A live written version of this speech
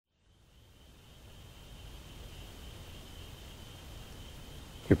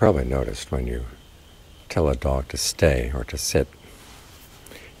You probably noticed when you tell a dog to stay or to sit,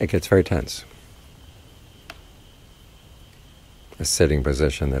 it gets very tense. A sitting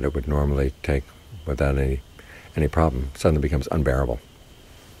position that it would normally take without any problem suddenly becomes unbearable.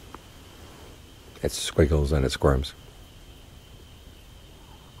 It squiggles and it squirms.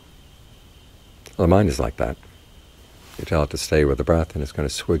 Well, the mind is like that. You tell it to stay with the breath, and it's going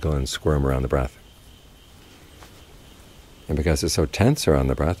to swiggle and squirm around the breath. And because it's so tense around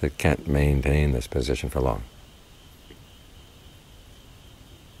the breath, it can't maintain this position for long.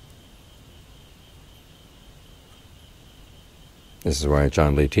 This is why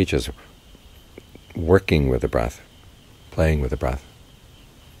John Lee teaches working with the breath, playing with the breath.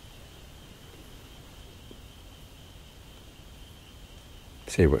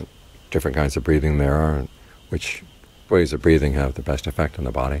 See what different kinds of breathing there are, and which ways of breathing have the best effect on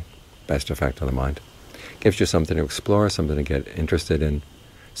the body, best effect on the mind. Gives you something to explore, something to get interested in,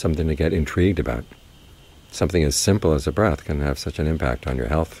 something to get intrigued about. Something as simple as a breath can have such an impact on your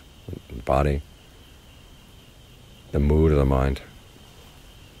health, the body, the mood of the mind.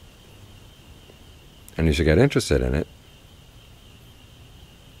 And as you get interested in it,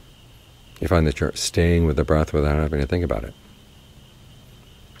 you find that you're staying with the breath without having to think about it.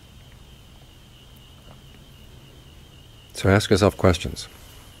 So ask yourself questions.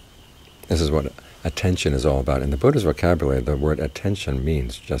 This is what attention is all about. In the Buddha's vocabulary, the word attention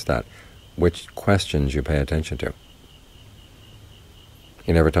means just that, which questions you pay attention to.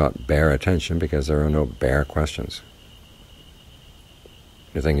 He never taught bare attention because there are no bare questions.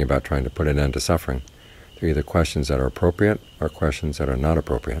 You're thinking about trying to put an end to suffering. They're either questions that are appropriate or questions that are not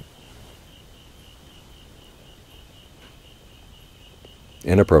appropriate.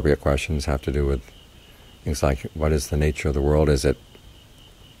 Inappropriate questions have to do with things like, what is the nature of the world? Is it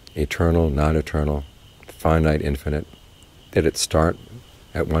eternal, not eternal, finite, infinite? Did it start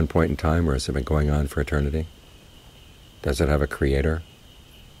at one point in time, or has it been going on for eternity? Does it have a creator?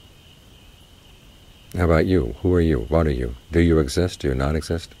 How about you? Who are you? What are you? Do you exist? Do you not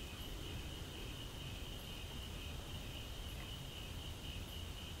exist?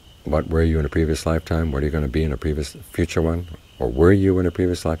 What were you in a previous lifetime? What are you going to be in a future one? Or were you in a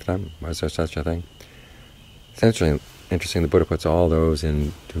previous lifetime? Was there such a thing? Essentially, interesting, the Buddha puts all those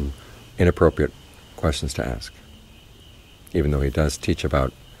into inappropriate questions to ask. Even though he does teach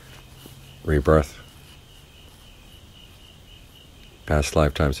about rebirth, past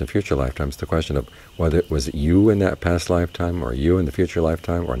lifetimes and future lifetimes, the question of whether it was you in that past lifetime or you in the future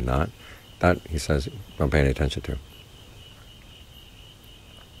lifetime or not, that, he says, don't pay any attention to.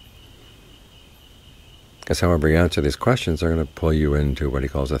 Because however you answer these questions, they're going to pull you into what he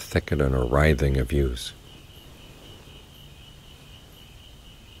calls a thicket and a writhing of views.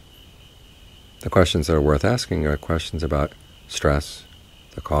 The questions that are worth asking are questions about stress,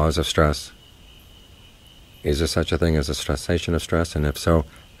 the cause of stress. Is there such a thing as a cessation of stress? And if so,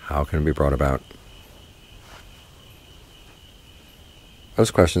 how can it be brought about?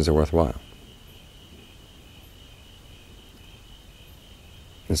 Those questions are worthwhile.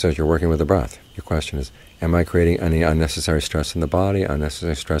 And so as you're working with the breath, your question is, am I creating any unnecessary stress in the body,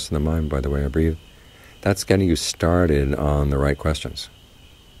 unnecessary stress in the mind by the way I breathe? That's getting you started on the right questions,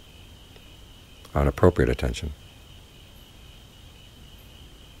 on appropriate attention.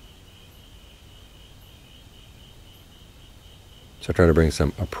 So try to bring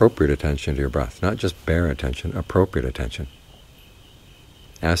some appropriate attention to your breath, not just bare attention, appropriate attention.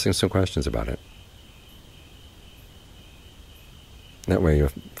 Asking some questions about it. That way you'll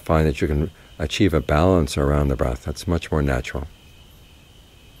find that you can achieve a balance around the breath that's much more natural,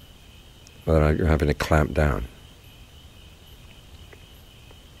 without you're having to clamp down.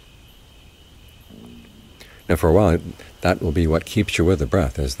 Now for a while, that will be what keeps you with the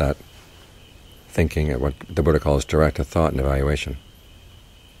breath, is that thinking, what the Buddha calls directed thought and evaluation.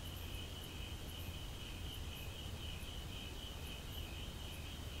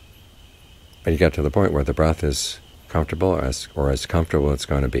 But you get to the point where the breath is comfortable, or as comfortable as it's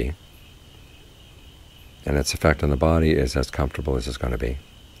going to be, and its effect on the body is as comfortable as it's going to be.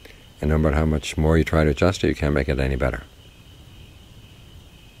 And no matter how much more you try to adjust it, you can't make it any better.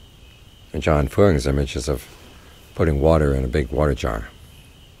 And John Fuang's image is of putting water in a big water jar.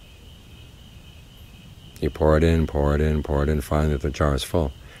 You pour it in, pour it in, pour it in, find that the jar is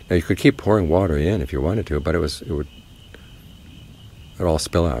full. Now you could keep pouring water in if you wanted to, but it would all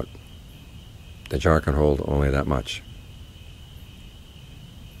spill out. The jar can hold only that much.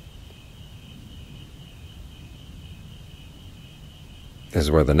 This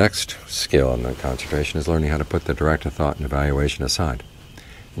is where the next skill in the concentration is learning how to put the directed thought and evaluation aside,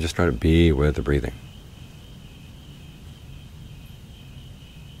 and just try to be with the breathing.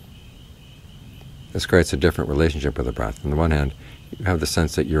 This creates a different relationship with the breath. On the one hand, you have the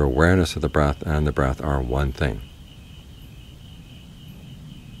sense that your awareness of the breath and the breath are one thing,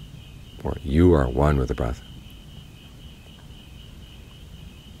 or you are one with the breath.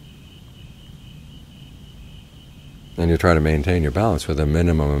 And you try to maintain your balance with a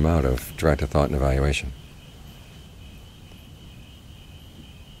minimum amount of directed thought and evaluation.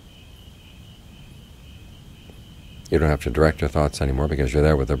 You don't have to direct your thoughts anymore because you're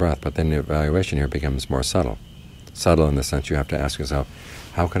there with the breath, but then the evaluation here becomes more subtle. Subtle in the sense you have to ask yourself,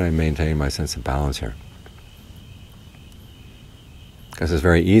 how can I maintain my sense of balance here? Because it's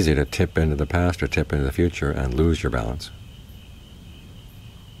very easy to tip into the past or tip into the future and lose your balance.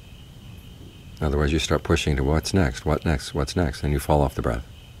 In other words, you start pushing to what's next, what next, what's next, and you fall off the breath.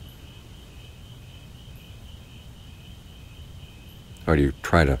 Or do you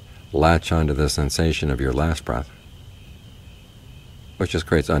try to latch onto the sensation of your last breath, which just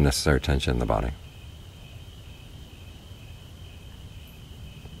creates unnecessary tension in the body.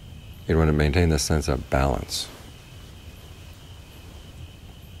 You want to maintain this sense of balance.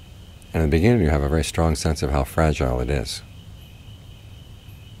 And in the beginning, you have a very strong sense of how fragile it is.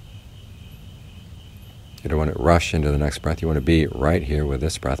 You don't want to rush into the next breath. You want to be right here with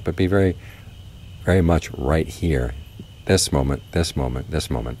this breath, but be very, very much right here. This moment, this moment, this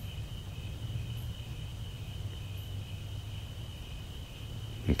moment.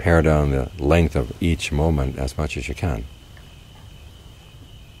 And pare down the length of each moment as much as you can.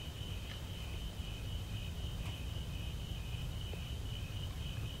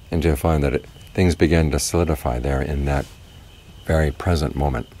 And you'll find that things begin to solidify there in that very present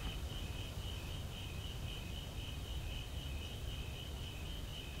moment.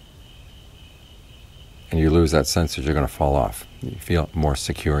 And you lose that sense that you're going to fall off. You feel more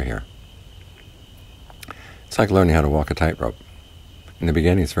secure here. It's like learning how to walk a tightrope. In the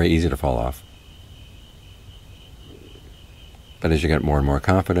beginning, it's very easy to fall off. But as you get more and more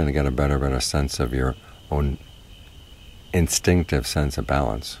confident and get a better and better sense of your own instinctive sense of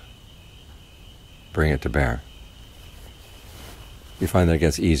balance, bring it to bear, you find that it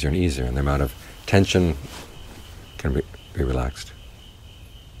gets easier and easier, and the amount of tension can be relaxed.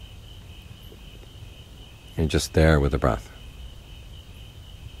 And you're just there with the breath.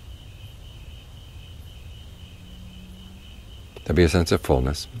 There'll be a sense of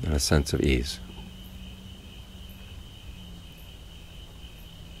fullness and a sense of ease.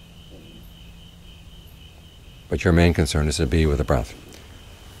 But your main concern is to be with the breath.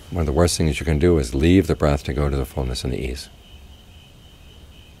 One of the worst things you can do is leave the breath to go to the fullness and the ease.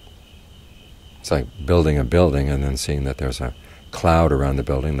 It's like building a building and then seeing that there's a cloud around the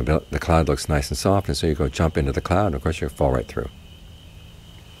building. The cloud looks nice and soft, and so you go jump into the cloud, and of course you fall right through.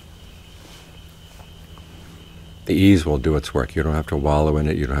 The ease will do its work. You don't have to wallow in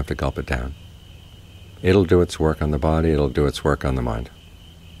it. You don't have to gulp it down. It'll do its work on the body. It'll do its work on the mind.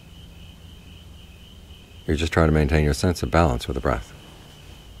 You're just trying to maintain your sense of balance with the breath.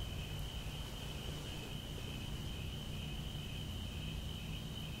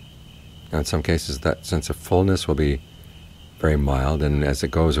 Now, in some cases, that sense of fullness will be very mild, and as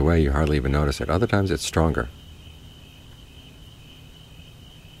it goes away, you hardly even notice it. Other times, it's stronger,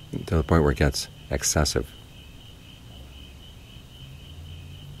 to the point where it gets excessive.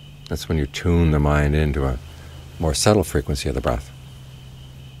 That's when you tune the mind into a more subtle frequency of the breath.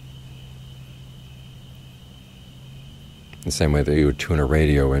 In the same way that you would tune a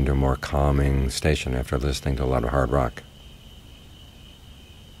radio into a more calming station after listening to a lot of hard rock.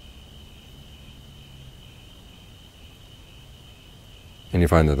 And you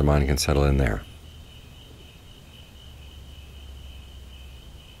find that the mind can settle in there.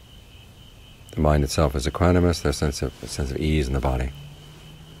 The mind itself is equanimous. There's a sense of ease in the body.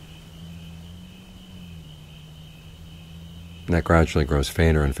 And that gradually grows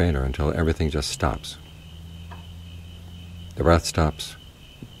fainter and fainter until everything just stops. The breath stops.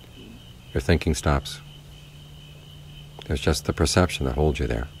 Your thinking stops. There's just the perception that holds you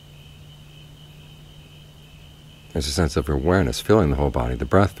there. There's a sense of awareness filling the whole body. The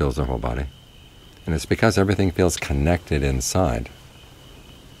breath fills the whole body. And it's because everything feels connected inside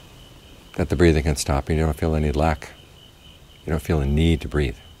that the breathing can stop and you don't feel any lack. You don't feel a need to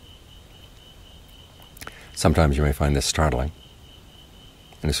breathe. Sometimes you may find this startling.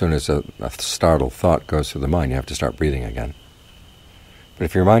 And as soon as a startled thought goes through the mind, you have to start breathing again. But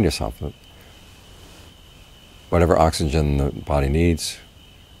if you remind yourself that whatever oxygen the body needs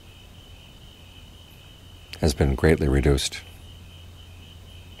has been greatly reduced,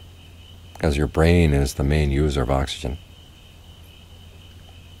 because your brain is the main user of oxygen.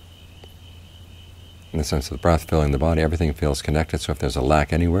 In the sense of the breath filling the body, everything feels connected, so if there's a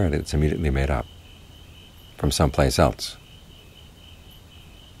lack anywhere, it's immediately made up. from someplace else.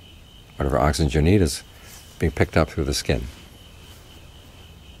 Whatever oxygen you need is being picked up through the skin.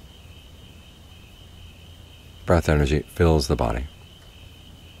 Breath energy fills the body,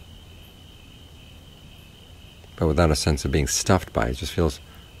 but without a sense of being stuffed by it. It just feels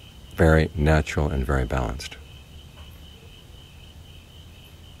very natural and very balanced.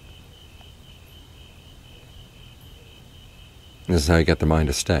 And this is how you get the mind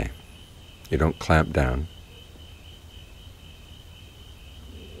to stay. You don't clamp down.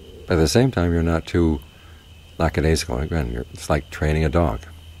 But at the same time, you're not too lackadaisical. Again, it's like training a dog.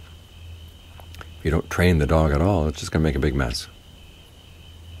 If you don't train the dog at all, it's just going to make a big mess.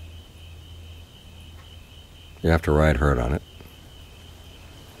 You have to ride herd on it.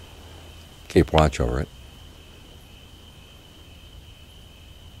 Keep watch over it.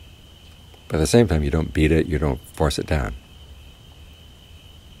 But at the same time, you don't beat it, you don't force it down.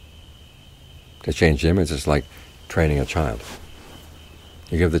 To change the image is like training a child.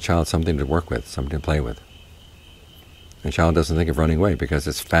 You give the child something to work with, something to play with. The child doesn't think of running away because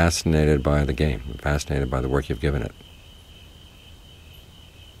it's fascinated by the game, fascinated by the work you've given it.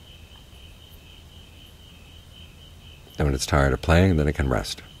 And when it's tired of playing, then it can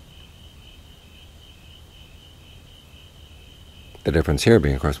rest. The difference here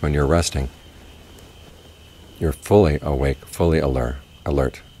being, of course, when you're resting, you're fully awake, fully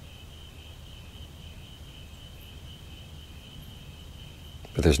alert.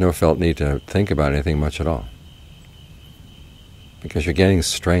 But there's no felt need to think about anything much at all, because you're getting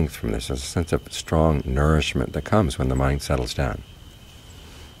strength from this. There's a sense of strong nourishment that comes when the mind settles down.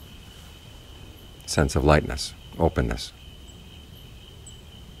 A sense of lightness, openness.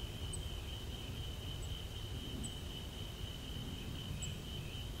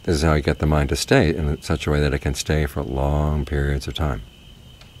 This is how you get the mind to stay in such a way that it can stay for long periods of time.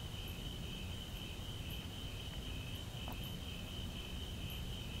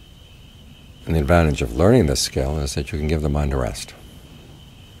 And the advantage of learning this skill is that you can give the mind a rest.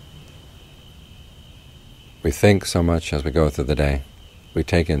 We think so much as we go through the day. We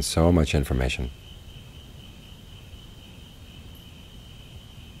take in so much information.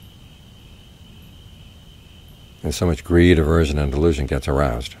 And so much greed, aversion, and delusion gets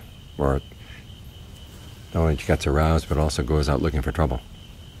aroused, or not only gets aroused, but also goes out looking for trouble.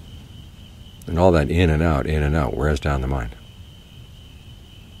 And all that in and out, wears down the mind.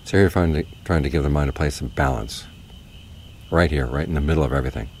 So you're trying to give the mind a place of balance, right here, right in the middle of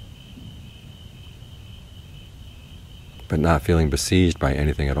everything, but not feeling besieged by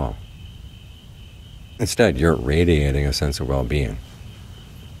anything at all. Instead, you're radiating a sense of well-being.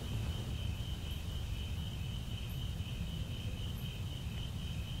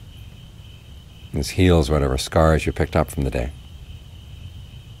 This heals whatever scars you picked up from the day.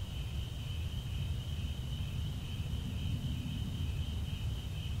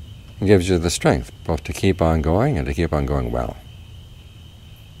 It gives you the strength both to keep on going and to keep on going well.